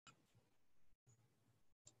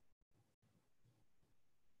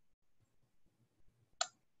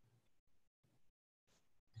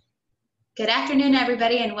Good afternoon,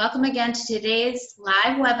 everybody, and welcome again to today's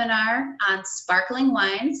live webinar on sparkling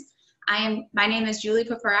wines. My name is Julie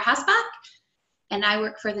Purpura Hosbach, and I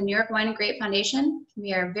work for the New York Wine and Grape Foundation.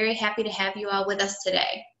 We are very happy to have you all with us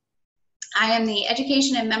today. I am the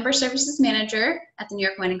Education and Member Services Manager at the New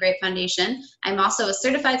York Wine and Grape Foundation. I'm also a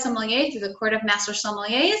certified sommelier through the Court of Master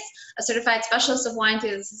Sommeliers, a certified specialist of wine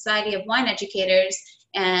through the Society of Wine Educators,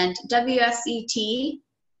 and WSET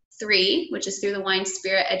III, which is through the Wine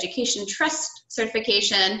Spirit Education Trust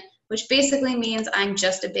certification, which basically means I'm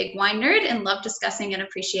just a big wine nerd and love discussing and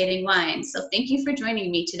appreciating wine. So thank you for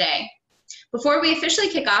joining me today. Before we officially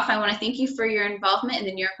kick off, I want to thank you for your involvement in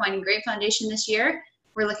the New York Wine and Grape Foundation this year.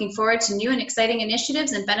 We're looking forward to new and exciting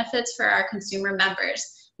initiatives and benefits for our consumer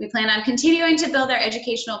members. We plan on continuing to build our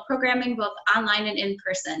educational programming both online and in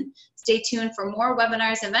person. Stay tuned for more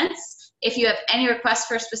webinars and events. If you have any requests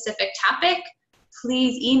for a specific topic,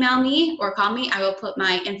 please email me or call me. I will put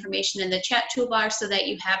my information in the chat toolbar so that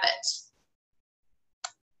you have it.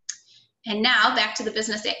 And now back to the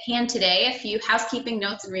business at hand today, a few housekeeping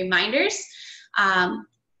notes and reminders.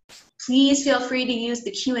 Please feel free to use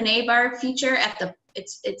the Q&A bar feature at the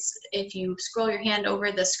if you scroll your hand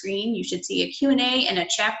over the screen, you should see a Q&A and a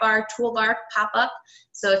chat bar toolbar pop up.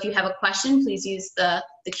 So if you have a question, please use the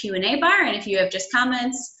Q&A bar. And if you have just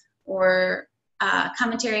comments or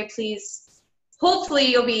commentary, please, hopefully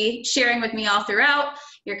you'll be sharing with me all throughout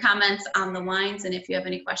your comments on the wines and if you have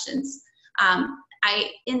any questions.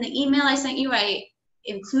 In the email I sent you, I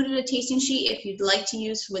included a tasting sheet if you'd like to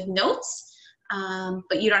use with notes,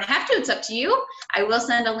 but you don't have to, it's up to you. I will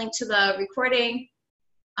send a link to the recording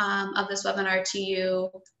of this webinar to you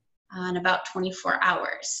in about 24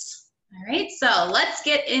 hours. All right, so let's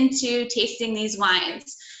get into tasting these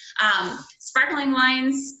wines. Sparkling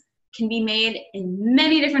wines can be made in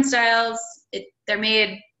many different styles. They're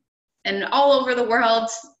made in all over the world,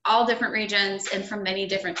 all different regions, and from many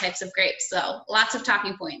different types of grapes. So lots of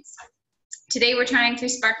talking points. Today we're trying 3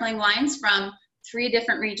 sparkling wines from 3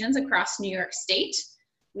 different regions across New York State.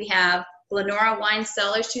 We have Glenora Wine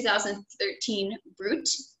Cellars 2013 Brut.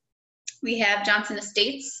 We have Johnson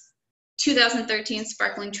Estates 2013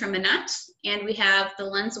 Sparkling Treminette, and we have the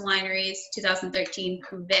Lens Winery's 2013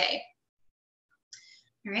 Cuvée.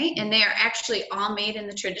 All right, and they are actually all made in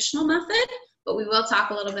the traditional method, but we will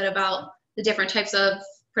talk a little bit about the different types of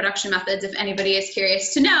production methods if anybody is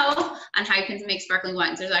curious to know on how you can make sparkling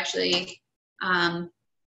wines. There's actually 3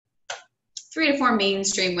 to 4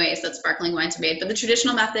 mainstream ways that sparkling wines are made, but the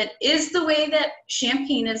traditional method is the way that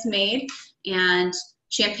champagne is made, and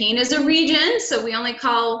Champagne is a region, so we only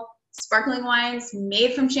call sparkling wines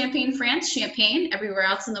made from Champagne, France, Champagne. Everywhere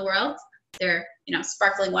else in the world, they're,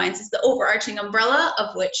 sparkling wines is the overarching umbrella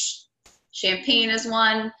of which Champagne is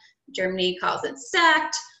one. Germany calls it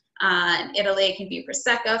Sekt. In Italy, it can be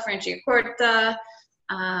Prosecco, Franciacorta,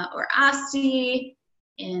 or Asti.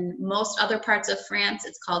 In most other parts of France,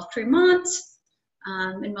 it's called Cremant.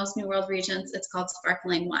 In most New World regions, it's called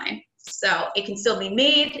sparkling wine. So it can still be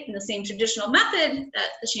made in the same traditional method that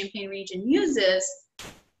the Champagne region uses,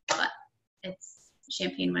 but it's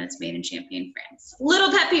Champagne when it's made in Champagne, France. Little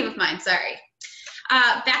pet peeve of mine, sorry.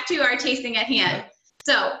 Back to our tasting at hand.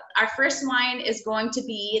 So our first wine is going to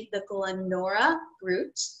be the Glenora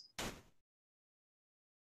Brut.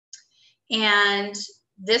 And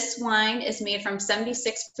this wine is made from 76%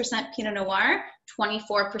 Pinot Noir,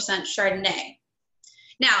 24% Chardonnay.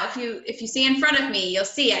 Now, if you see in front of me, you'll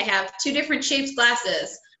see I have 2 different shaped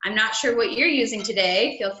glasses. I'm not sure what you're using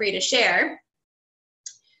today. Feel free to share.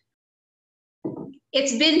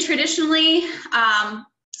 It's been traditionally,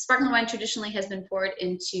 sparkling wine traditionally has been poured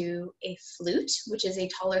into a flute, which is a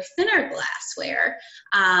taller, thinner glassware.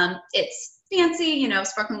 It's fancy,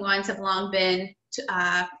 sparkling wines have long been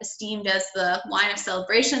esteemed as the wine of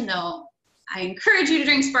celebration, though I encourage you to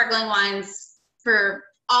drink sparkling wines for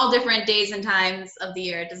all different days and times of the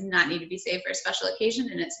year. It does not need to be saved for a special occasion,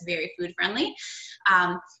 and it's very food friendly.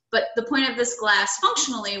 But the point of this glass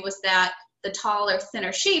functionally was that the taller,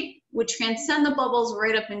 thinner shape would transcend the bubbles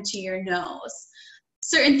right up into your nose.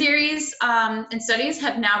 Certain theories and studies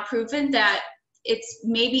have now proven that it's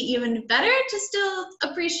maybe even better to still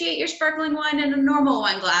appreciate your sparkling wine in a normal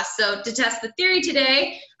wine glass. So to test the theory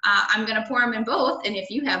today, I'm gonna pour them in both, and if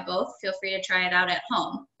you have both, feel free to try it out at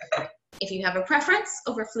home. If you have a preference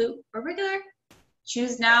over flute or regular,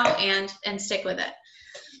 choose now and stick with it.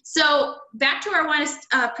 So back to our wine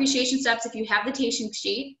appreciation steps. If you have the tasting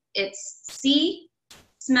sheet, it's see,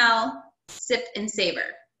 smell, sip, and savor.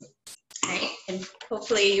 Right? And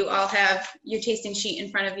hopefully you all have your tasting sheet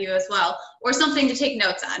in front of you as well, or something to take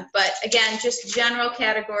notes on. But again, just general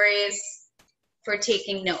categories for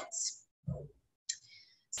taking notes.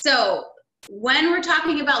 So when we're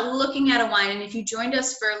talking about looking at a wine, and if you joined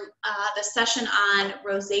us for the session on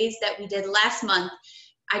rosés that we did last month,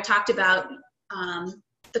 I talked about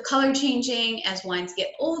the color changing as wines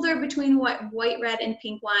get older between white, red, and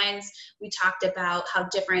pink wines. We talked about how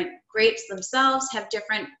different grapes themselves have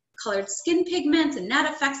different colored skin pigments, and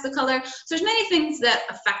that affects the color. So there's many things that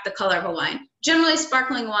affect the color of a wine. Generally,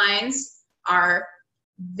 sparkling wines are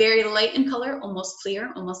very light in color, almost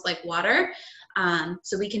clear, almost like water.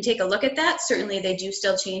 So we can take a look at that. Certainly they do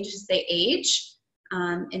still change as they age.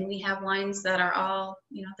 And we have wines that are all,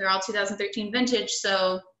 you know, they're all 2013 vintage,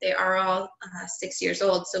 so they are all 6 years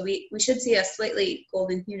old. So we should see a slightly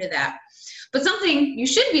golden hue to that. But something you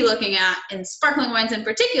should be looking at in sparkling wines in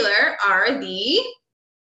particular are the,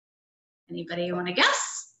 anybody want to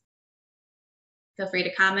guess? Feel free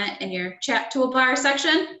to comment in your chat toolbar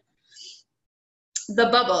section. The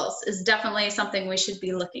bubbles is definitely something we should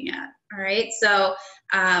be looking at. All right, so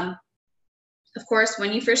of course,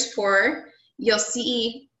 when you first pour, you'll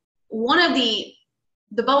see one of the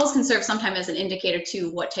bubbles can serve sometimes as an indicator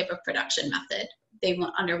to what type of production method they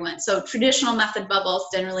underwent. So traditional method bubbles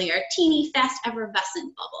generally are teeny, fast,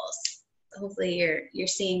 effervescent bubbles. So hopefully you're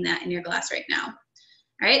seeing that in your glass right now.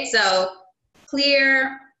 All right, so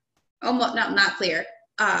clear, almost not clear.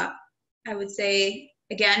 I would say,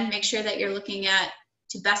 again, make sure that you're looking at,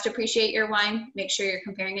 to best appreciate your wine, make sure you're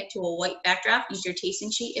comparing it to a white backdrop. Use your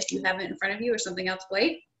tasting sheet if you have it in front of you, or something else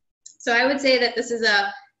white. So I would say that this is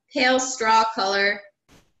a pale straw color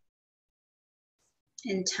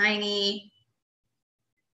and tiny,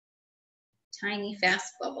 tiny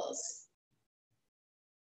fast bubbles.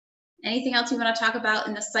 Anything else you want to talk about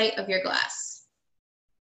in the sight of your glass?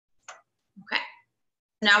 Okay.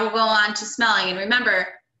 Now we'll go on to smelling. And remember,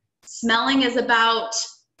 smelling is about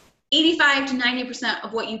 85 to 90%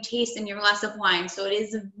 of what you taste in your glass of wine. So it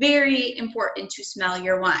is very important to smell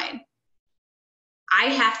your wine. I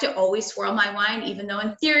have to always swirl my wine, even though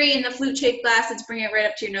in theory in the flute-shaped glass, it's bringing it right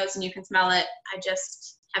up to your nose and you can smell it. I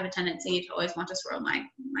just have a tendency to always want to swirl my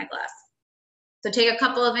glass. So take a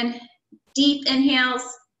couple of deep inhales.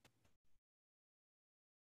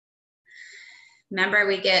 Remember,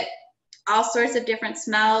 we get all sorts of different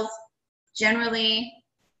smells. Generally,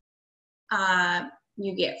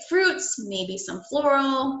 you get fruits, maybe some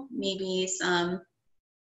floral, maybe some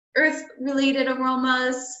earth-related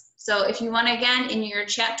aromas. So if you want to, again, in your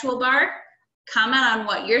chat toolbar, comment on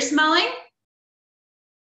what you're smelling.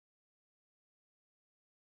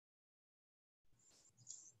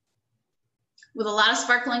 With a lot of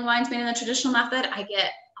sparkling wines made in the traditional method, I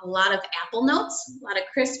get a lot of apple notes, a lot of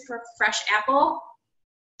crisp, fresh apple.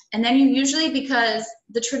 And then you usually, because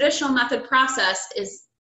the traditional method process is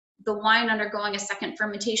the wine undergoing a second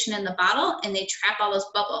fermentation in the bottle, and they trap all those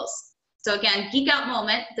bubbles. So again, geek out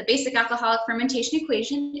moment, the basic alcoholic fermentation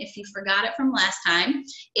equation, if you forgot it from last time,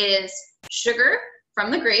 is sugar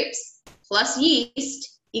from the grapes plus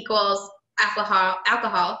yeast equals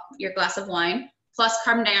alcohol, your glass of wine, plus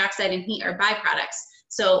carbon dioxide and heat are byproducts.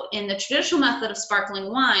 So in the traditional method of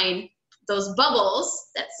sparkling wine, those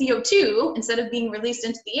bubbles, that CO2, instead of being released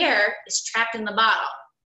into the air, is trapped in the bottle.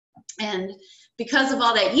 And because of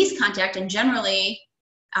all that yeast contact, and generally,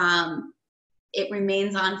 it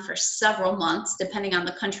remains on for several months, depending on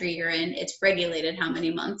the country you're in. It's regulated how many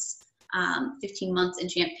months. 15 months in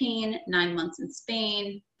Champagne, 9 months in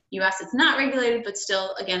Spain. US, it's not regulated, but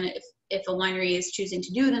still, again, if a winery is choosing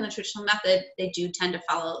to do it in the traditional method, they do tend to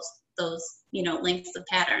follow those, you know, lengths of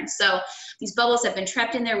patterns. So these bubbles have been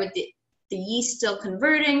trapped in there with the yeast still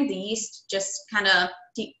converting. The yeast just kind of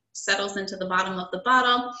settles into the bottom of the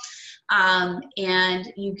bottle.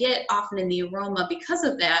 And you get often in the aroma, because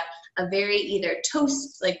of that, a very either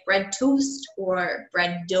toast, like bread toast, or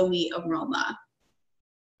bread doughy aroma.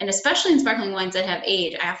 And especially in sparkling wines that have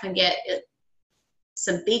age, I often get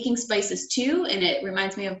some baking spices too, and it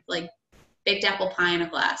reminds me of like baked apple pie in a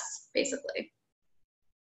glass, basically.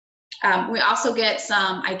 We also get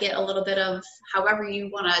I get a little bit of, however you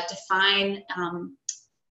want to define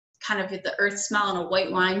kind of the earth smell in a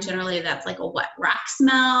white wine. Generally that's like a wet rock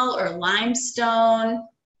smell or limestone.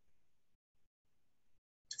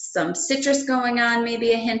 Some citrus going on,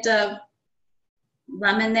 maybe a hint of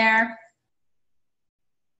lemon there.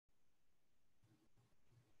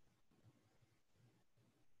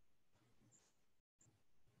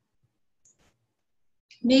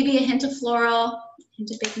 Maybe a hint of floral, a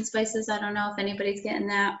hint of baking spices. I don't know if anybody's getting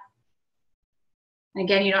that.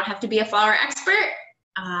 Again, you don't have to be a flower expert.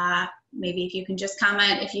 Maybe if you can just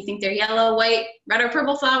comment if you think they're yellow, white, red, or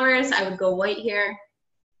purple flowers, I would go white here.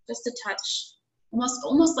 Just a touch.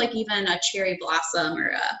 Almost like even a cherry blossom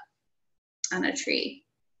or on a tree.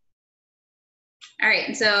 All right,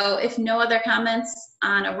 and so if no other comments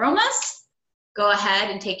on aromas, go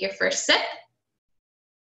ahead and take your first sip.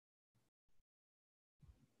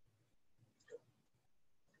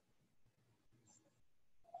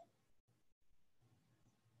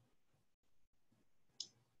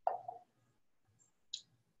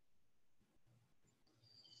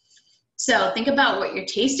 So think about what you're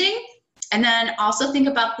tasting, and then also think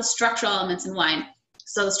about the structural elements in wine.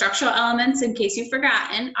 So the structural elements, in case you've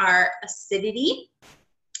forgotten, are acidity.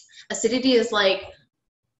 Acidity is like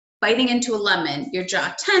biting into a lemon. Your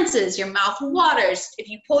jaw tenses, your mouth waters. If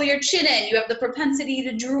you pull your chin in, you have the propensity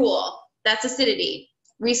to drool. That's acidity.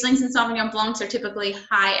 Rieslings and Sauvignon Blancs are typically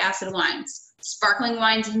high acid wines. Sparkling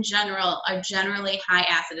wines in general are generally high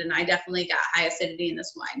acid, and I definitely got high acidity in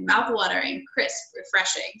this wine. Mouth watering, crisp,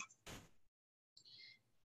 refreshing.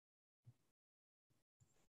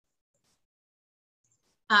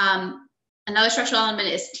 Another structural element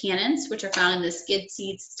is tannins, which are found in the skid,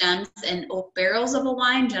 seeds, stems, and oak barrels of a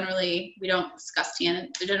wine. Generally, we don't discuss tannins.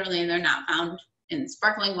 Generally, they're not found in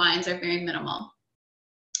sparkling wines, are very minimal.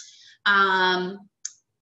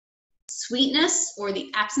 Sweetness, or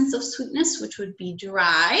the absence of sweetness, which would be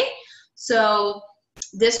dry. So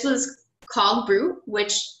this was called brut,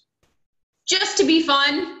 which, just to be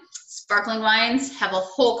fun, sparkling wines have a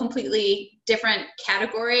whole completely different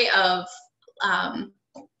category of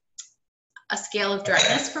a scale of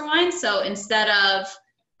dryness for wine. So instead of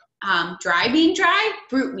dry being dry,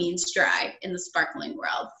 brut means dry in the sparkling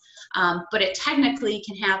world. But it technically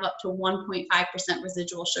can have up to 1.5%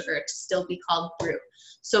 residual sugar to still be called brut.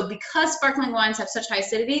 So because sparkling wines have such high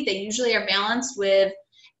acidity, they usually are balanced with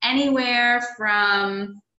anywhere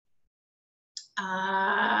from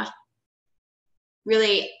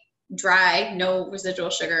really dry, no residual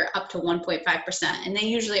sugar, up to 1.5%. And they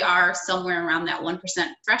usually are somewhere around that 1%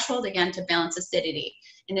 threshold, again, to balance acidity.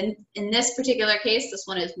 And in this particular case, this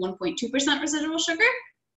one is 1.2% residual sugar,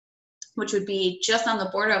 which would be just on the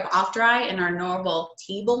border of off-dry in our normal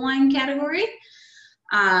table wine category.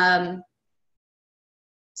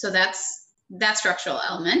 So that's that structural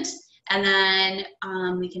element. And then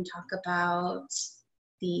we can talk about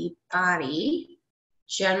the body.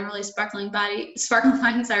 Generally, sparkling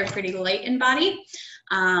wines are pretty light in body.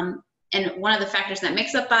 And one of the factors that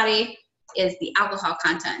makes up body is the alcohol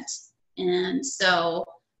content. And so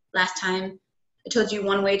last time I told you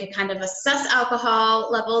one way to kind of assess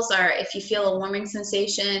alcohol levels are if you feel a warming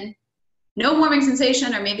sensation, no warming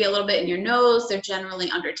sensation, or maybe a little bit in your nose, they're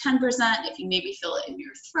generally under 10%. If you maybe feel it in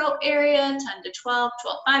your throat area, 10 to 12,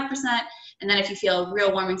 12.5%. And then if you feel a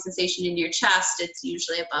real warming sensation in your chest, it's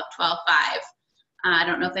usually above 12.5. I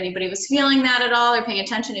don't know if anybody was feeling that at all or paying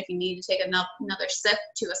attention. If you need to take another sip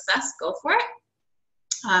to assess, go for it.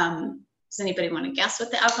 Does anybody want to guess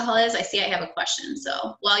what the alcohol is? I see I have a question.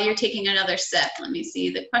 So while you're taking another sip, let me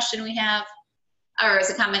see the question we have. Or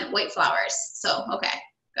is a comment, white flowers. So, okay,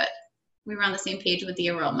 good. We were on the same page with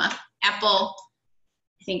the aroma. Apple,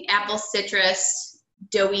 I think apple, citrus,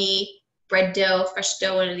 doughy, bread dough, fresh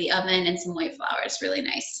dough out of the oven, and some white flowers. Really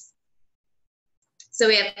nice. So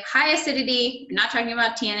we have high acidity, we're not talking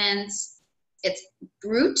about tannins. It's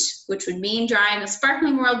brut, which would mean dry in the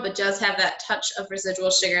sparkling world, but does have that touch of residual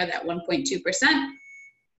sugar, that 1.2%.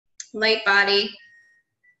 Light body.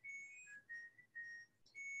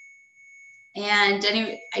 And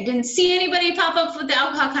I didn't see anybody pop up with the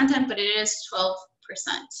alcohol content, but it is 12%.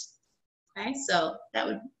 Okay, so that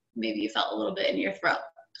would, maybe you felt a little bit in your throat.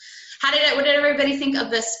 What did everybody think of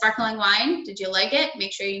this sparkling wine? Did you like it?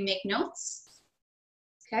 Make sure you make notes.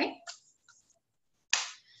 Okay.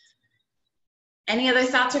 Any other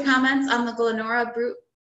thoughts or comments on the Glenora Brut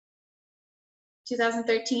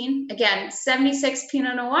 2013? Again, 76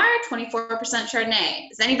 Pinot Noir, 24% Chardonnay.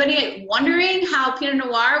 Is anybody wondering how Pinot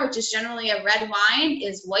Noir, which is generally a red wine,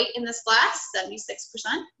 is white in this glass,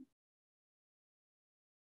 76%?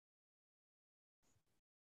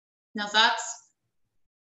 No thoughts?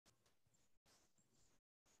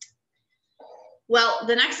 Well,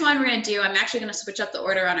 the next one we're going to do, I'm actually going to switch up the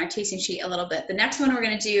order on our tasting sheet a little bit. The next one we're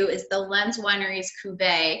going to do is the Lens Winery's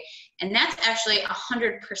Cuvée, and that's actually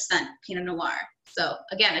 100% Pinot Noir. So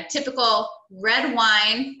again, a typical red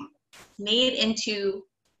wine made into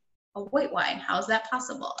a white wine. How is that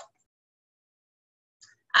possible?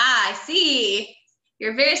 Ah, I see.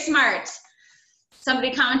 You're very smart.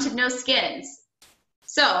 Somebody commented no skins.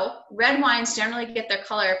 So red wines generally get their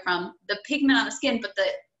color from the pigment on the skin, but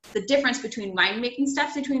the difference between winemaking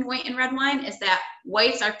steps between white and red wine is that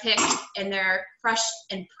whites are picked and they're crushed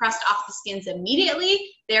and pressed off the skins immediately,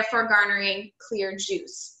 therefore garnering clear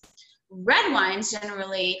juice. Red wines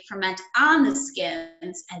generally ferment on the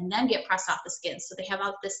skins and then get pressed off the skins, so they have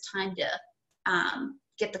all this time to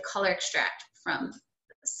get the color extract from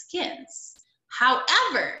the skins.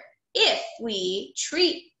 However, if we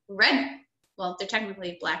treat red, well, they're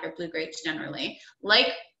technically black or blue grapes generally, like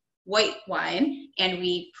white wine, and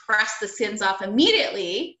we press the skins off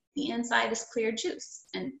immediately, the inside is clear juice.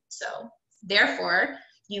 And so, therefore,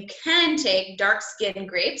 you can take dark skinned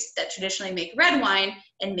grapes that traditionally make red wine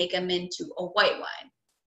and make them into a white wine.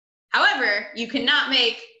 However, you cannot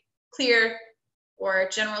make clear or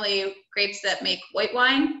generally grapes that make white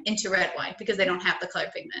wine into red wine because they don't have the color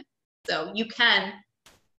pigment. So you can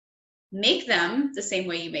make them the same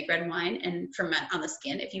way you make red wine and ferment on the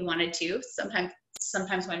skin if you wanted to.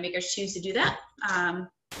 Sometimes winemakers choose to do that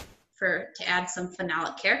to add some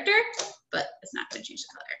phenolic character, but it's not going to change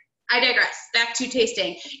the color. I digress. Back to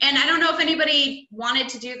tasting. And I don't know if anybody wanted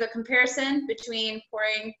to do the comparison between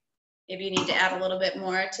pouring. Maybe you need to add a little bit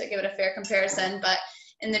more to give it a fair comparison, but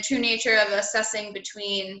in the true nature of assessing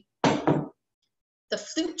between the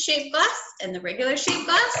flute-shaped glass and the regular shaped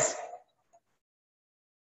glass,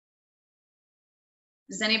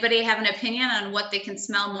 does anybody have an opinion on what they can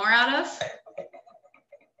smell more out of?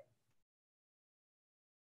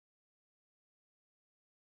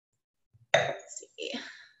 Let's see.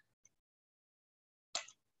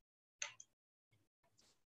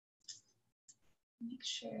 Make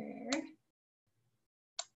sure.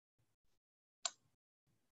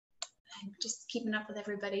 I'm just keeping up with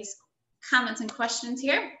everybody's comments and questions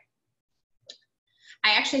here.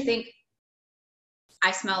 I actually think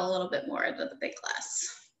I smell a little bit more than the big glass.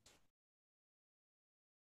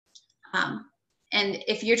 And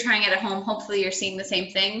if you're trying it at home, hopefully you're seeing the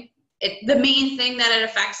same thing. The main thing that it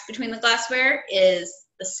affects between the glassware is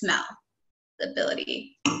the smell, the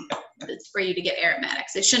ability for you to get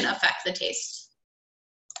aromatics. It shouldn't affect the taste.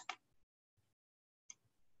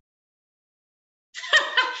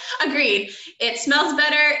 Agreed. It smells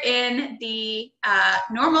better in the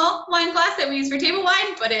normal wine glass that we use for table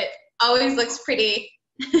wine, but it always looks pretty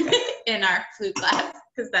in our flute glass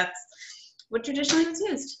because that's what traditionally was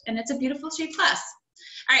used, and it's a beautiful shaped glass.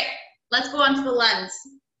 All right, let's go on to the lens.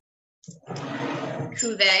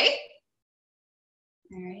 Cuvée.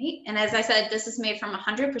 All right, and as I said, this is made from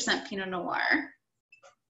 100% Pinot Noir.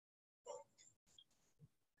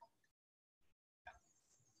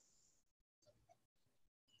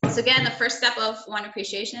 So again, the first step of wine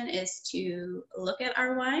appreciation is to look at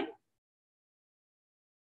our wine.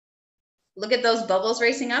 Look at those bubbles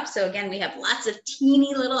racing up. So again, we have lots of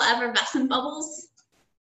teeny little effervescent bubbles.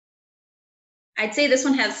 I'd say this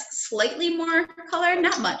one has slightly more color,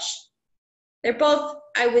 not much. They're both,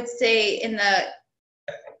 I would say, in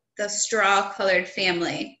the straw colored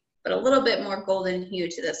family, but a little bit more golden hue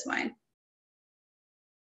to this wine.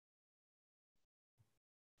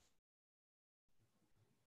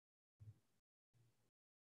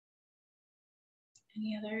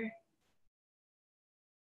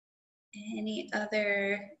 Any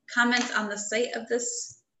other comments on the site of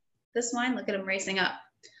this wine? Look at them racing up.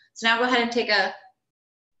 So now go ahead and take a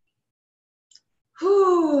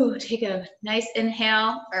nice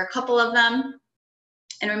inhale, or a couple of them.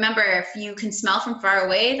 And remember, if you can smell from far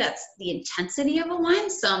away, that's the intensity of a wine.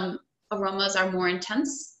 Some aromas are more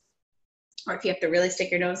intense, or if you have to really stick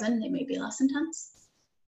your nose in, they may be less intense.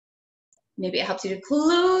 Maybe it helps you to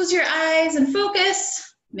close your eyes and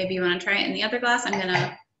focus. Maybe you want to try it in the other glass. I'm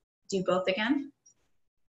gonna do both again.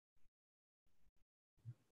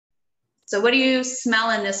 So what do you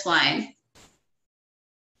smell in this wine?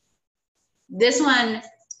 This one,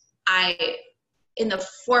 in the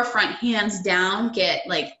forefront, hands down, get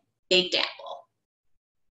like baked apple.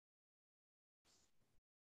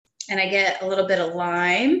 And I get a little bit of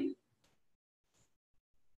lime.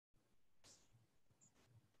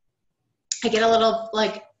 I get a little,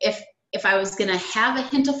 like, if I was gonna have a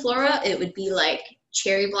hint of flora, it would be like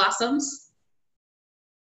cherry blossoms.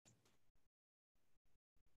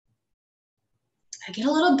 I get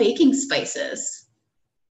a little baking spices.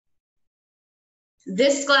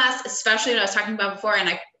 This glass, especially what I was talking about before, and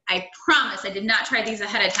I promise I did not try these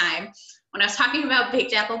ahead of time. When I was talking about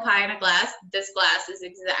baked apple pie in a glass, this glass is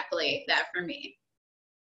exactly that for me.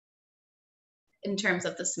 In terms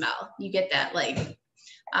of the smell, you get that like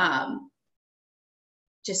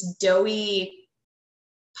just doughy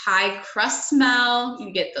pie crust smell.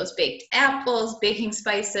 You get those baked apples, baking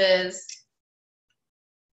spices.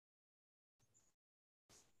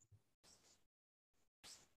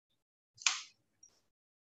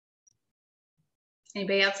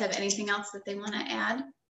 Anybody else have anything else that they want to add?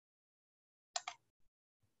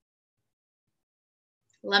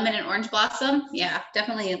 Lemon and orange blossom. Yeah,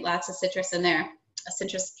 definitely lots of citrus in there. A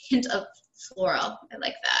citrus hint of floral. I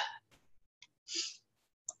like that.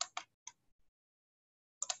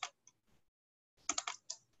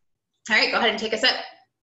 All right, go ahead and take a sip.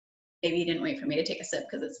 Maybe you didn't wait for me to take a sip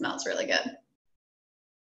because it smells really good.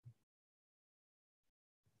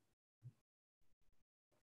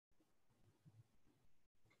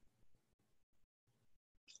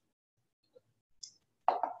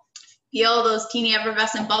 Feel those teeny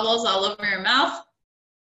effervescent bubbles all over your mouth.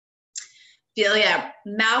 Feel, yeah,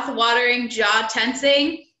 mouth watering, jaw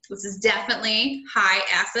tensing. This is definitely high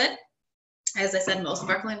acid. As I said, most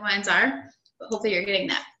sparkling wines are, but hopefully you're getting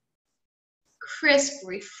that crisp,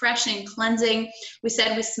 refreshing, cleansing. We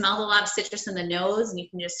said we smelled a lot of citrus in the nose, and you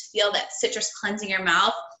can just feel that citrus cleansing your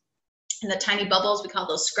mouth. And the tiny bubbles, we call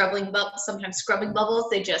those scrubbing bubbles, sometimes scrubbing bubbles,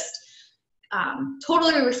 they just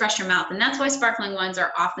totally refresh your mouth. And that's why sparkling wines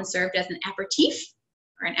are often served as an aperitif,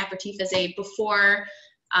 or an aperitif is a before,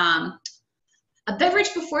 a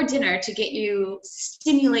beverage before dinner to get you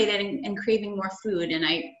stimulated and craving more food. And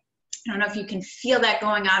I don't know if you can feel that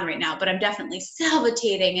going on right now, but I'm definitely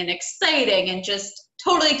salivating and exciting and just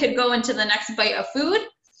totally could go into the next bite of food.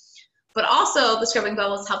 But also the scrubbing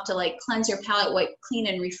bubbles help to like cleanse your palate, wipe clean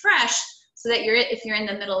and refresh, so that if you're in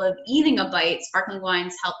the middle of eating a bite, sparkling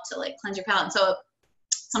wines help to like cleanse your palate. And so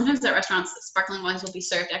sometimes at restaurants, sparkling wines will be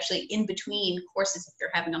served actually in between courses if you're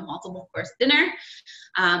having a multiple course dinner.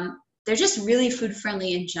 They're just really food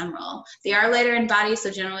friendly in general. They are lighter in body, so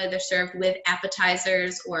generally they're served with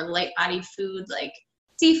appetizers or light bodied food like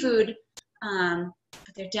seafood,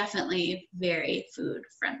 but they're definitely very food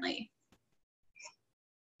friendly.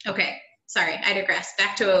 Okay, sorry, I digress.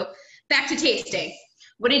 Back to tasting.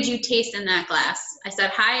 What did you taste in that glass? I said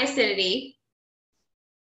high acidity.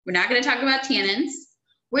 We're not going to talk about tannins.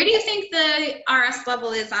 Where do you think the RS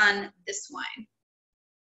level is on this wine?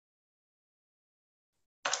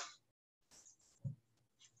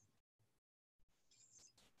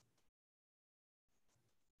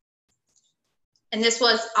 And this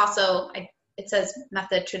was also, it says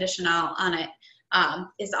method traditional on it,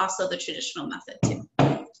 is also the traditional method too.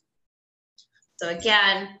 So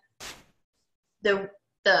again, in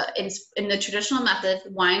the traditional method,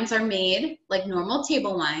 wines are made like normal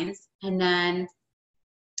table wines, and then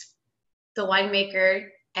the winemaker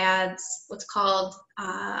adds what's called,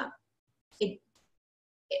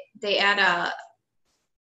 they add a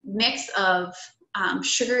mix of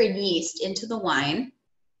sugar and yeast into the wine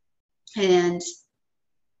and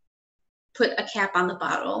put a cap on the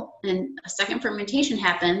bottle, and a second fermentation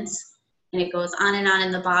happens, and it goes on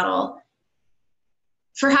in the bottle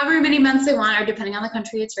for however many months they want, or depending on the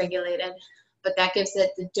country, it's regulated. But that gives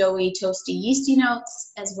it the doughy, toasty, yeasty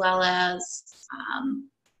notes, as well as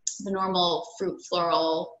the normal fruit,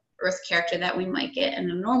 floral, earth character that we might get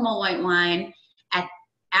in a normal white wine.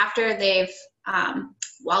 After they've,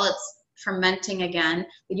 while it's fermenting again,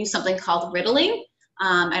 we do something called riddling.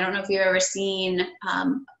 I don't know if you've ever seen,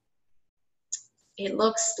 it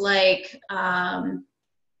looks like a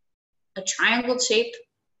triangle shape,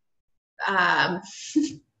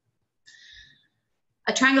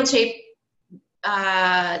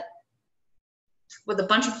 with a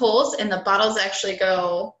bunch of holes, and the bottles actually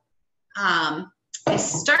go, they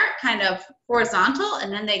start kind of horizontal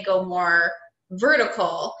and then they go more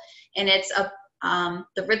vertical, and it's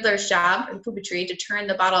the Riddler's job in poopetry to turn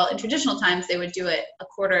the bottle. In traditional times, they would do it a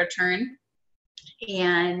quarter turn,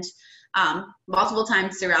 and multiple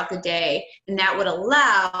times throughout the day, and that would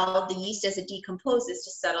allow the yeast as it decomposes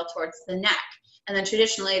to settle towards the neck. And then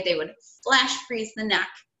traditionally they would flash freeze the neck,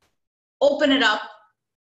 open it up,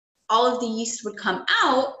 all of the yeast would come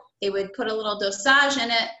out, they would put a little dosage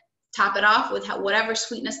in it, top it off with whatever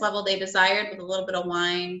sweetness level they desired, with a little bit of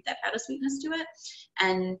wine that had a sweetness to it,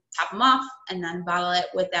 and top them off, and then bottle it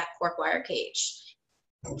with that cork wire cage.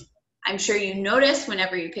 I'm sure you notice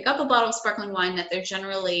whenever you pick up a bottle of sparkling wine that they're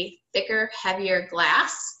generally thicker, heavier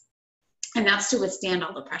glass, and that's to withstand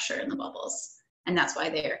all the pressure in the bubbles. And that's why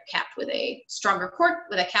they're capped with a stronger cork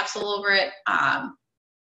with a capsule over it, to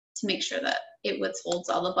make sure that it withholds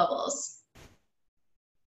all the bubbles.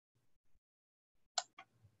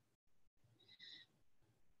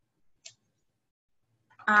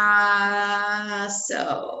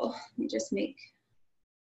 So let me just make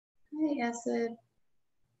high acid.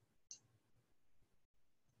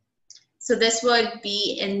 So this would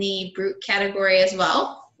be in the brut category as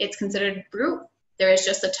well. It's considered brut. There is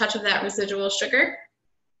just a touch of that residual sugar.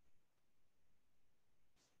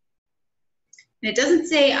 And it doesn't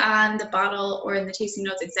say on the bottle or in the tasting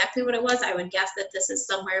notes exactly what it was. I would guess that this is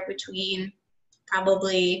somewhere between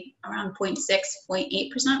probably around 0.6,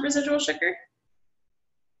 0.8% residual sugar.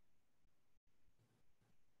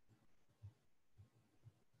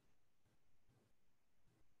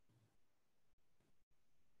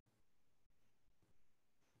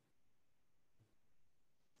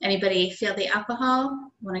 Anybody feel the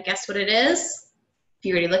alcohol? Want to guess what it is? If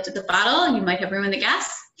you already looked at the bottle, you might have room in the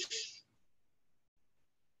guess.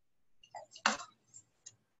 Let's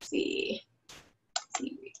see,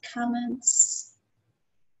 read comments.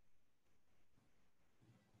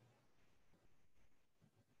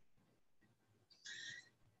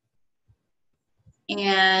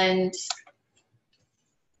 And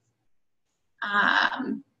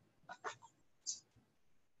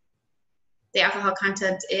the alcohol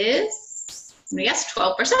content is, yes,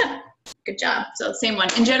 12%. Good job. So the same one.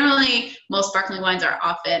 And generally, most sparkling wines are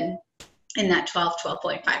often in that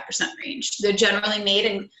 12.5% range. They're generally made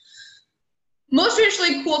in most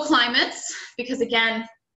traditionally cool climates because, again,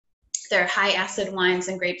 they're high acid wines,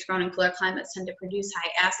 and grapes grown in cooler climates tend to produce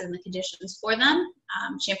high acid in the conditions for them.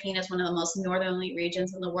 Champagne is one of the most northerly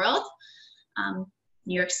regions in the world.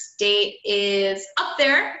 New York State is up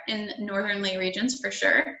there in northerly regions for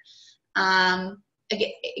sure.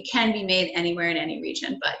 Again, it can be made anywhere in any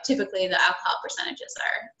region, but typically the alcohol percentages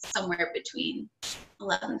are somewhere between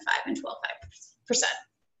 11.5 and 12.5%.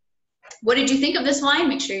 What did you think of this wine?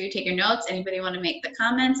 Make sure you take your notes. Anybody want to make the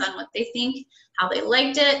comments on what they think, how they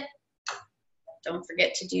liked it? Don't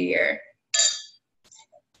forget to do your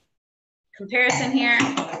comparison here.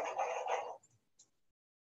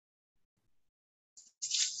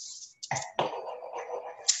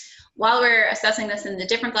 While we're assessing this in the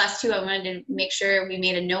different glass too, I wanted to make sure we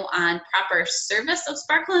made a note on proper service of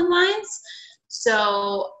sparkling wines.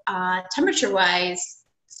 So temperature-wise,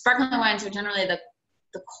 sparkling wines are generally the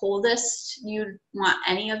coldest you'd want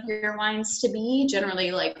any of your wines to be,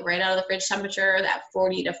 generally like right out of the fridge temperature, that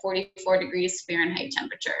 40 to 44 degrees Fahrenheit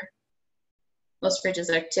temperature. Most fridges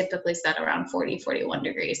are typically set around 40, 41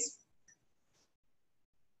 degrees.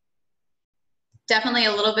 Definitely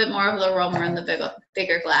a little bit more of the aroma in the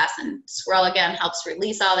bigger glass, and swirl again helps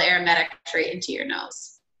release all the aromatics right into your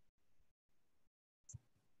nose.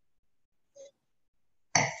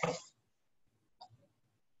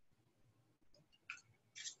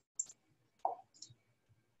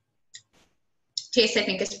 Taste, I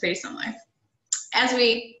think, is pretty similar, as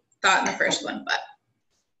we thought in the first one, but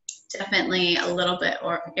definitely a little bit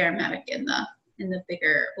more aromatic in the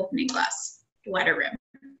bigger opening glass, wider rim.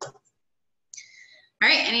 All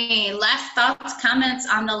right, any last thoughts, comments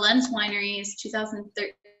on the Lens Wineries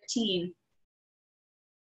 2013?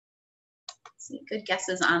 Let's see, good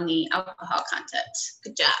guesses on the alcohol content.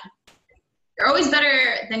 Good job. You're always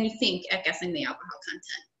better than you think at guessing the alcohol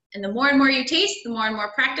content. And the more and more you taste, the more and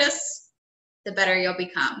more practice, the better you'll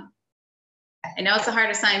become. I know it's a hard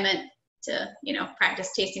assignment to,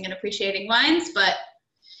 practice tasting and appreciating wines, but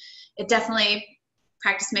it definitely,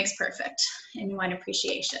 practice makes perfect in wine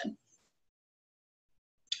appreciation.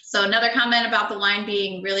 So another comment about the wine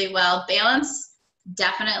being really well balanced,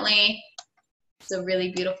 definitely it's a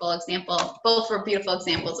really beautiful example. Both were beautiful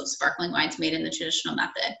examples of sparkling wines made in the traditional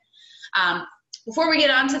method. Before we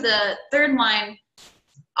get on to the third wine,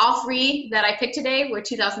 all three that I picked today were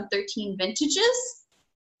 2013 vintages,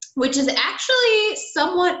 which is actually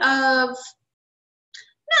somewhat of,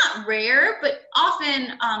 not rare, but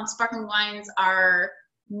often sparkling wines are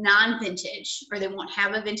non-vintage, or they won't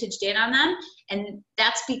have a vintage date on them. And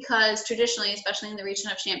that's because traditionally, especially in the region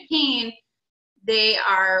of Champagne, they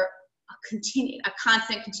are a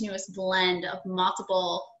constant continuous blend of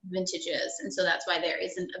multiple vintages. And so that's why there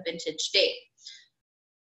isn't a vintage date.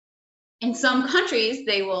 In some countries,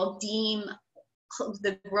 they will deem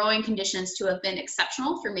the growing conditions to have been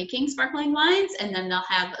exceptional for making sparkling wines, and then they'll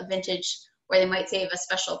have a vintage where they might save a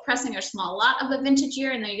special pressing or small lot of a vintage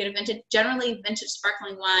year, and then you get a vintage. Generally, vintage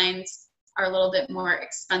sparkling wines are a little bit more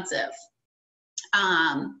expensive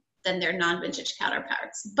than their non-vintage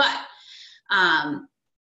counterparts. But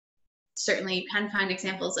certainly you can find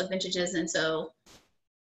examples of vintages, and so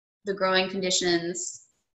the growing conditions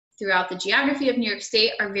throughout the geography of New York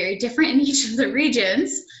State are very different in each of the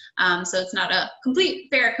regions. So it's not a complete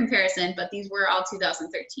fair comparison, but these were all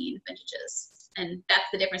 2013 vintages. And that's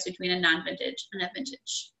the difference between a non-vintage and a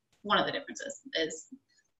vintage. One of the differences is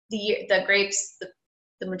the grapes,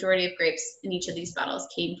 the majority of grapes in each of these bottles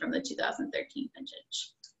came from the 2013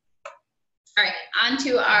 vintage. All right, on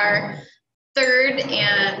to our third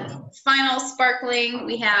and final sparkling.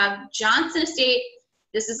 We have Johnson Estate.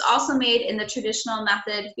 This is also made in the traditional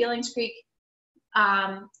method, Feelings Creek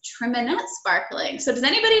Treminette sparkling. So does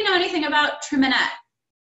anybody know anything about Treminette?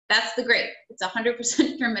 That's the grape. It's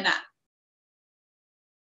 100% Treminette.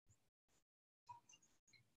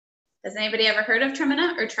 Has anybody ever heard of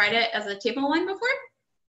Treminette or tried it as a table wine before?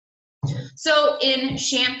 So in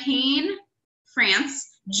Champagne,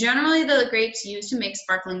 France, generally the grapes used to make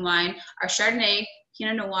sparkling wine are Chardonnay,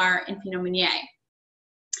 Pinot Noir, and Pinot Meunier.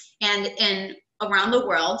 And around the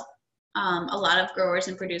world, a lot of growers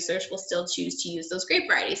and producers will still choose to use those grape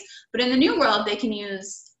varieties. But in the New World, they can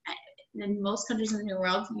use, in most countries in the New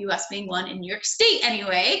World, US being one, in New York State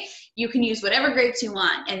anyway, you can use whatever grapes you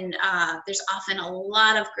want. And there's often a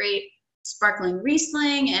lot of great sparkling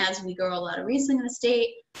Riesling, as we grow a lot of Riesling in the state.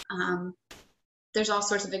 There's all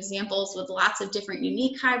sorts of examples with lots of different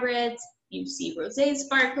unique hybrids. You see rosé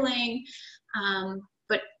sparkling,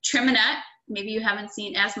 but Treminette, maybe you haven't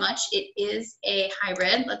seen as much. It is a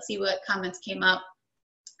hybrid. Let's see what comments came up.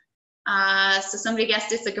 So somebody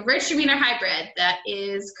guessed it's a Gewürztraminer hybrid. That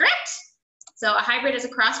is correct. So a hybrid is a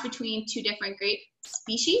cross between two different grape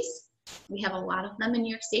species. We have a lot of them in New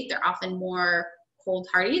York State. They're often more cold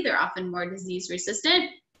hardy. They're often more disease resistant.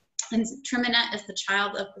 And Treminette is the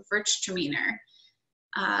child of Gewürztraminer.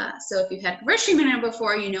 So if you've had Gewürztraminer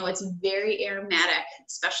before, you know it's very aromatic,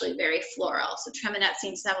 especially very floral. So Treminette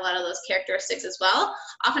seems to have a lot of those characteristics as well.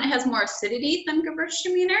 Often it has more acidity than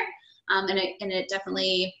Gewürztraminer, and it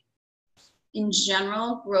definitely, in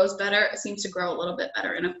general, grows better. It seems to grow a little bit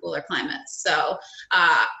better in a cooler climate. So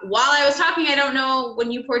while I was talking, I don't know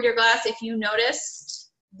when you poured your glass if you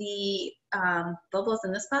noticed the bubbles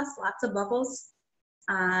in this glass, lots of bubbles.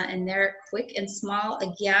 And they're quick and small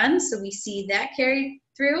again, so we see that carried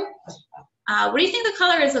through. What do you think the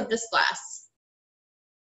color is of this glass?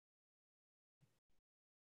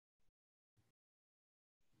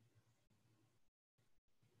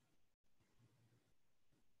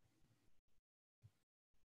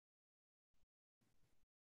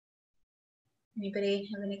 Anybody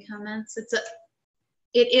have any comments?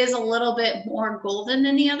 It is a little bit more golden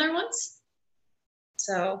than the other ones,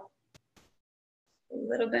 so a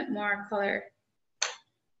little bit more color.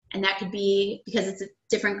 And that could be because it's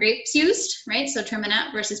different grapes used, right? So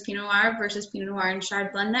Treminette versus Pinot Noir and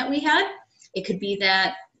Chard blend that we had. It could be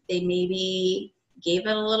that they maybe gave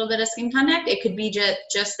it a little bit of skin contact. It could be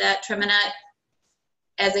just that Treminette,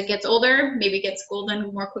 as it gets older, maybe gets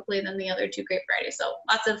golden more quickly than the other two grape varieties. So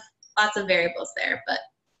lots of variables there, but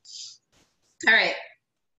all right.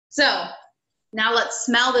 So now let's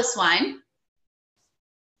smell this wine.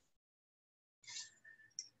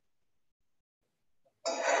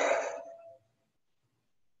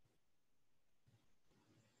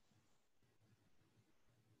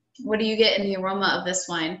 What do you get in the aroma of this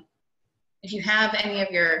wine? If you have any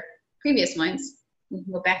of your previous wines, you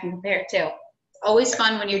can go back and compare too. It's always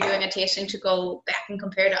fun when you're doing a tasting to go back and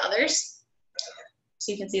compare to others,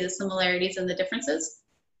 so you can see the similarities and the differences.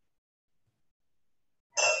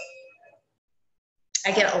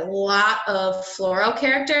 I get a lot of floral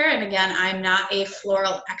character, and again, I'm not a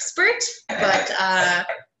floral expert, but I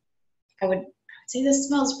would say this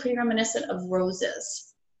smells pretty reminiscent of roses.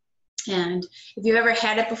 And if you've ever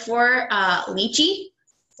had it before, lychee,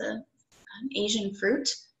 it's an Asian fruit.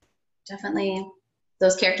 Definitely,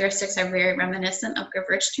 those characteristics are very reminiscent of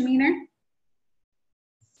Gewürztraminer.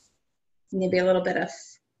 Maybe a little bit of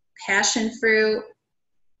passion fruit,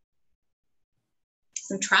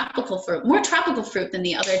 some tropical fruit, more tropical fruit than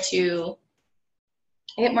the other two.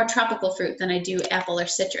 I get more tropical fruit than I do apple or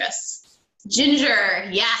citrus. Ginger,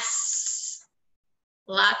 yes,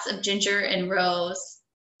 lots of ginger and rose.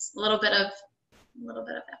 A little bit of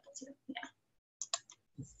apple too,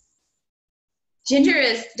 yeah. Ginger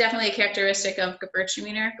is definitely a characteristic of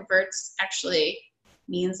Gewürztraminer. Gewürz actually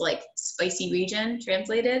means like spicy region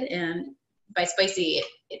translated, and by spicy,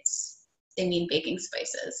 they mean baking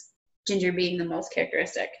spices. Ginger being the most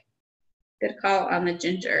characteristic. Good call on the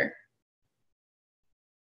ginger.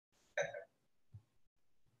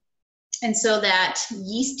 And so that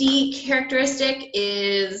yeasty characteristic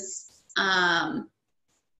is, to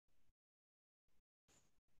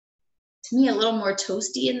me, a little more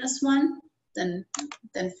toasty in this one than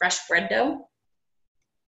fresh bread dough.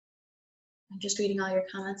 I'm just reading all your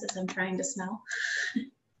comments as I'm trying to smell.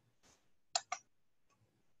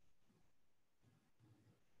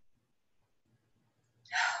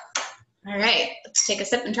 All right, let's take a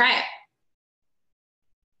sip and try it.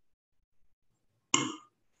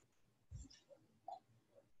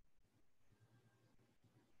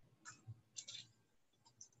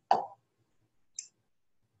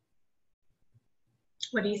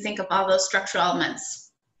 What do you think of all those structural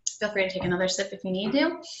elements? Feel free to take another sip if you need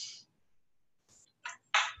to.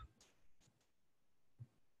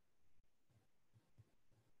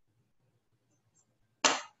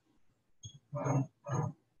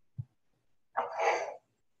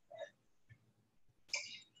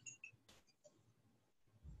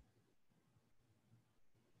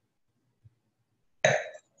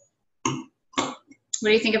 What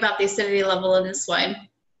do you think about the acidity level in this wine?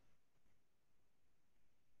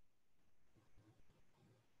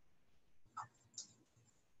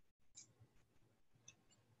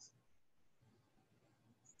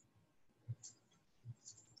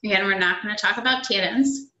 Again, we're not going to talk about tannins.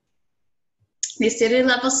 The acidity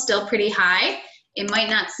level is still pretty high. It might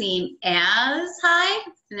not seem as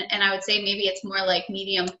high, and I would say maybe it's more like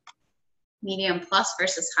medium plus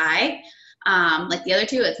versus high. Like the other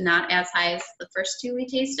two, it's not as high as the first two we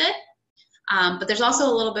tasted. But there's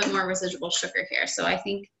also a little bit more residual sugar here. So I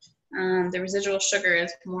think the residual sugar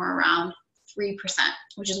is more around 3%,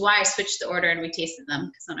 which is why I switched the order and we tasted them,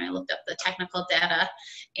 because when I looked up the technical data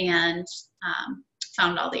and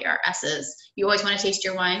found all the RSs, you always want to taste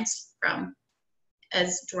your wines from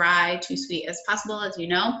as dry to sweet as possible, as you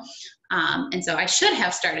know. And so I should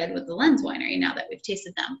have started with the Lens Winery now that we've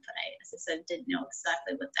tasted them, but I, as I said, didn't know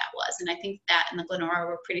exactly what that was. And I think that and the Glenora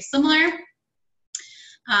were pretty similar,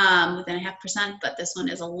 within 0.5%, but this one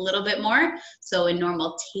is a little bit more. So in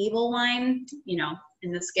normal table wine, you know,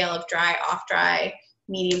 in the scale of dry, off dry,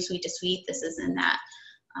 medium sweet to sweet, this is in that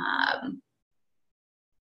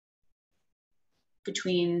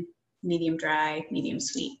between medium dry, medium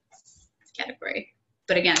sweet category.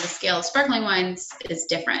 But again, the scale of sparkling wines is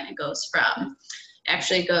different. It goes from,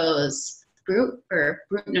 actually goes brut, or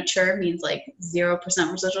brut nature means like 0%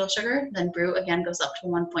 residual sugar. Then brut again goes up to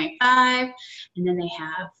 1.5. And then they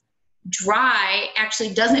have dry,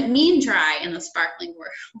 actually doesn't mean dry in the sparkling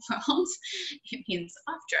world. It means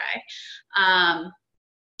off dry.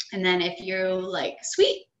 And then if you like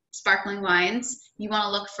sweet sparkling wines, you want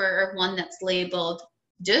to look for one that's labeled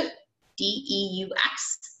DEUX,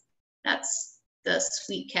 D-E-U-X. That's the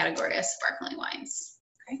sweet category of sparkling wines.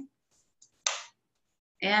 Okay.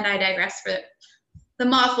 And I digress for the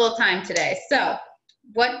mouthful time today. So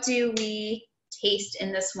what do we taste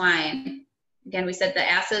in this wine? Again, we said the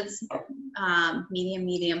acids, medium,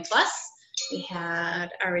 medium plus. We had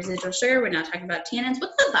our residual sugar. We're not talking about tannins.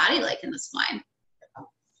 What's the body like in this wine?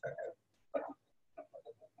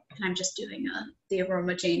 And I'm just doing the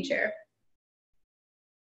aroma change here.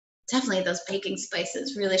 Definitely those baking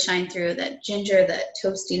spices really shine through, that ginger, that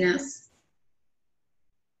toastiness,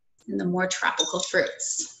 and the more tropical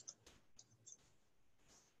fruits.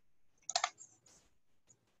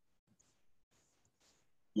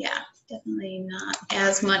 Yeah, definitely not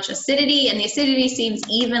as much acidity, and the acidity seems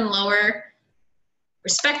even lower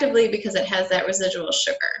respectively because it has that residual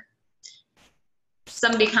sugar.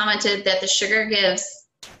 Somebody commented that the sugar gives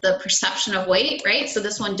the perception of weight, right? So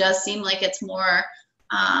this one does seem like it's more,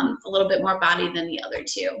 a little bit more body than the other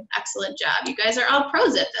two. Excellent job. You guys are all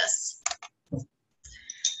pros at this.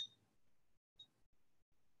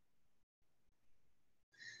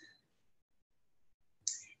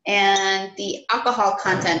 And the alcohol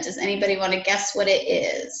content, does anybody want to guess what it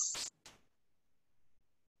is?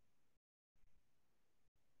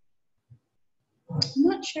 I'm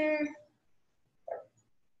not sure.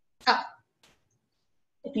 Oh,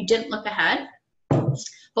 if you didn't look ahead,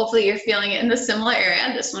 hopefully you're feeling it in the similar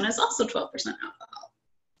area. This one is also 12% alcohol.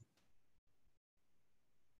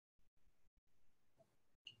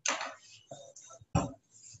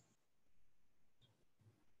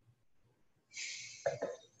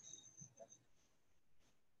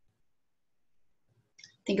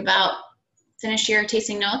 Think about, finish your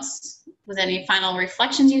tasting notes with any final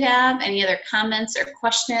reflections you have, any other comments or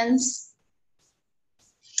questions.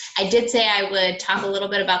 I did say I would talk a little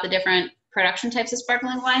bit about the different production types of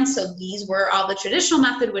sparkling wine. So these were all the traditional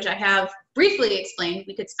method, which I have briefly explained.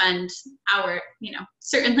 We could spend our, you know,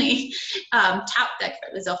 certainly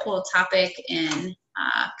there's a whole topic in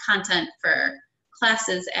content for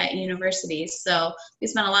classes at universities. So we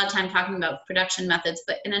spent a lot of time talking about production methods,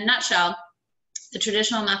 but in a nutshell, the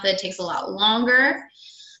traditional method takes a lot longer.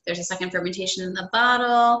 There's a second fermentation in the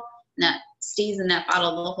bottle, and that stays in that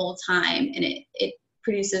bottle the whole time, and it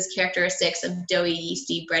produces characteristics of doughy,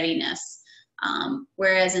 yeasty breadiness.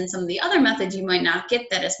 Whereas in some of the other methods, you might not get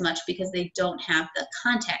that as much because they don't have the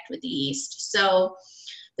contact with the yeast. So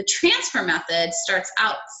the transfer method starts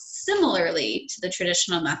out similarly to the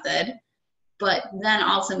traditional method, but then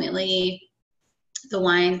ultimately the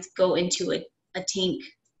wines go into a tank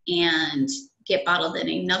and get bottled in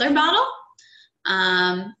another bottle.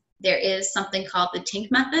 There is something called the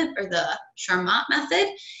tank method or the Charmat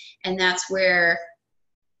method, and that's where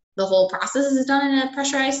the whole process is done in a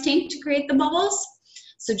pressurized tank to create the bubbles.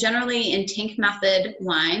 So generally in tank method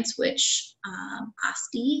wines, which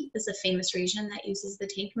Asti is a famous region that uses the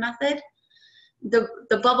tank method,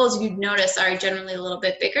 the bubbles you'd notice are generally a little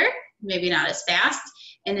bit bigger, maybe not as fast.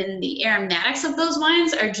 And then the aromatics of those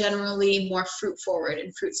wines are generally more fruit forward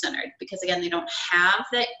and fruit centered because again, they don't have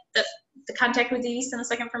the contact with the yeast in the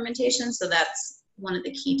second fermentation. So that's one of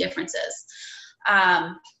the key differences.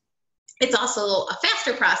 It's also a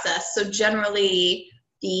faster process. So generally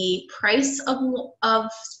The price of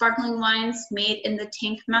sparkling wines made in the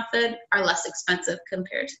tank method are less expensive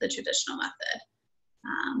compared to the traditional method.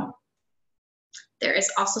 There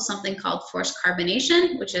is also something called forced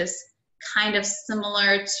carbonation, which is kind of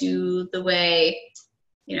similar to the way,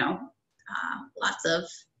 lots of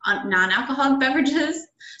non-alcoholic beverages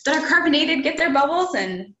that are carbonated get their bubbles,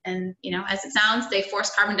 and as it sounds, they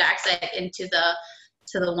force carbon dioxide into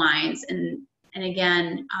the wines, and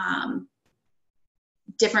again,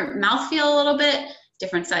 different mouthfeel a little bit,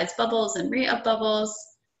 different size bubbles and rate of bubbles.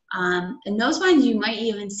 And those wines you might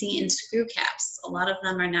even see in screw caps. A lot of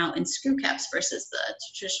them are now in screw caps versus the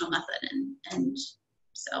traditional method. And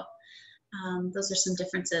so those are some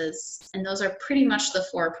differences. And those are pretty much the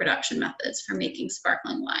 4 production methods for making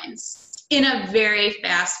sparkling wines in a very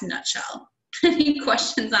fast nutshell. Any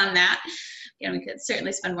questions on that? We could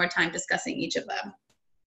certainly spend more time discussing each of them.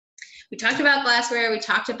 We talked about glassware. We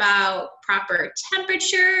talked about proper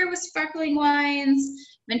temperature with sparkling wines,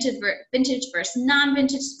 vintage versus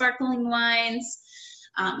non-vintage sparkling wines.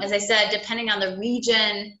 As I said, depending on the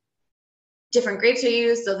region, different grapes are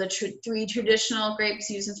used. So the 3 traditional grapes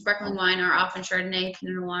used in sparkling wine are often Chardonnay,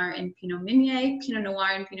 Pinot Noir, and Pinot Meunier. Pinot Noir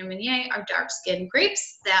and Pinot Meunier are dark-skinned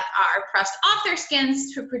grapes that are pressed off their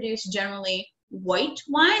skins to produce generally white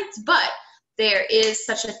wines, but there is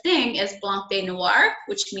such a thing as Blanc de Noir,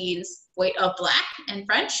 which means white of black in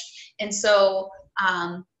French. And so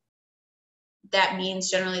that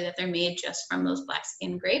means generally that they're made just from those black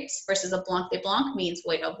skinned grapes, versus a Blanc de Blanc means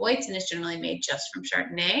white of whites and is generally made just from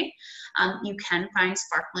Chardonnay. You can find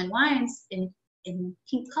sparkling wines in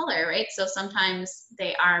pink color, right? So sometimes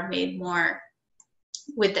they are made more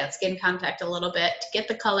with that skin contact a little bit to get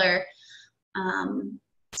the color.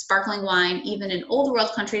 Sparkling wine, even in old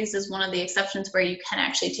world countries, is one of the exceptions where you can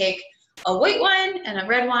actually take a white wine and a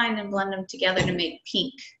red wine and blend them together to make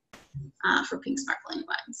pink for pink sparkling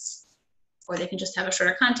wines. Or they can just have a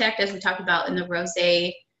shorter contact, as we talked about in the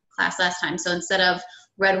rosé class last time. So instead of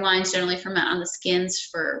red wines generally ferment on the skins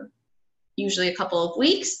for usually a couple of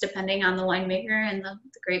weeks, depending on the winemaker and the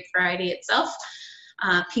grape variety itself.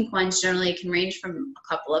 Pink wines generally can range from a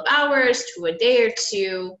couple of hours to a day or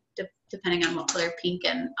two, depending on what color pink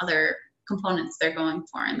and other components they're going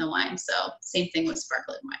for in the wine. So same thing with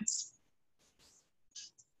sparkling wines.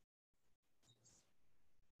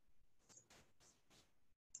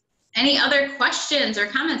 Any other questions or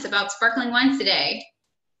comments about sparkling wines today?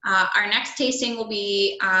 Our next tasting will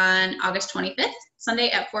be on August 25th, Sunday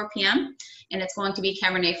at 4 p.m. And it's going to be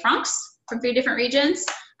Cabernet Francs from 3 different regions.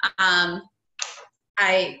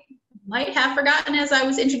 I might have forgotten as I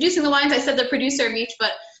was introducing the wines, I said the producer of each,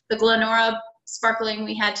 but the Glenora sparkling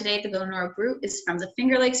we had today, the Glenora Brut, is from the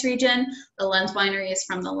Finger Lakes region. The Lens Winery is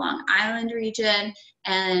from the Long Island region.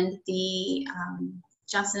 And the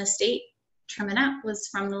Johnson Estate Treminette was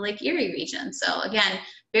from the Lake Erie region. So again,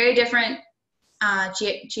 very different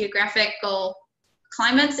geographical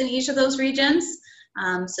climates in each of those regions.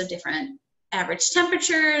 So different average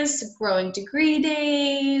temperatures, growing degree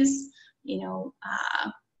days,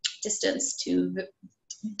 distance to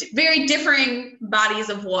very differing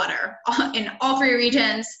bodies of water. In all 3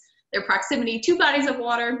 regions, their proximity to bodies of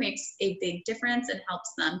water makes a big difference and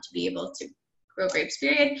helps them to be able to grow grapes,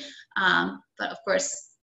 period. But of course,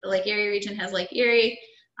 the Lake Erie region has Lake Erie.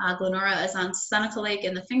 Glenora is on Seneca Lake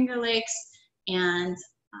in the Finger Lakes. And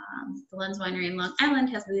the Lens Winery in Long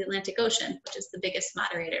Island has the Atlantic Ocean, which is the biggest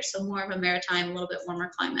moderator. So more of a maritime, a little bit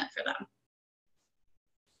warmer climate for them.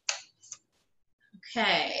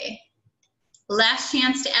 Okay. Last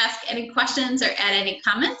chance to ask any questions or add any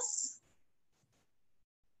comments.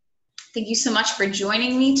 Thank you so much for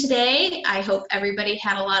joining me today. I hope everybody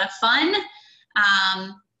had a lot of fun.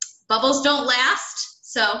 Bubbles don't last,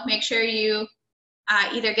 so make sure you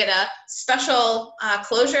either get a special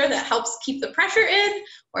closure that helps keep the pressure in,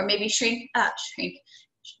 or maybe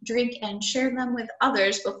drink and share them with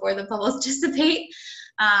others before the bubbles dissipate.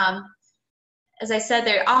 As I said,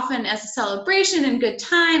 they're often as a celebration and good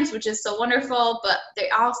times, which is so wonderful, but they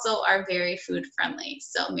also are very food friendly.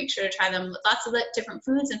 So make sure to try them with lots of different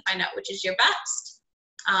foods and find out which is your best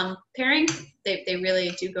pairing. They really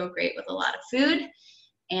do go great with a lot of food.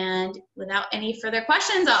 And without any further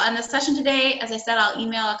questions, I'll end the session today. As I said, I'll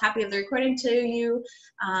email a copy of the recording to you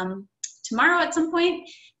tomorrow at some point.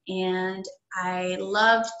 And I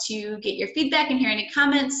love to get your feedback and hear any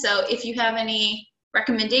comments. So if you have any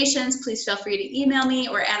recommendations, please feel free to email me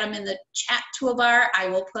or add them in the chat toolbar. I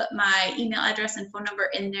will put my email address and phone number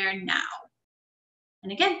in there now.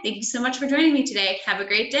 And again, thank you so much for joining me today. Have a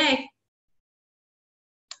great day.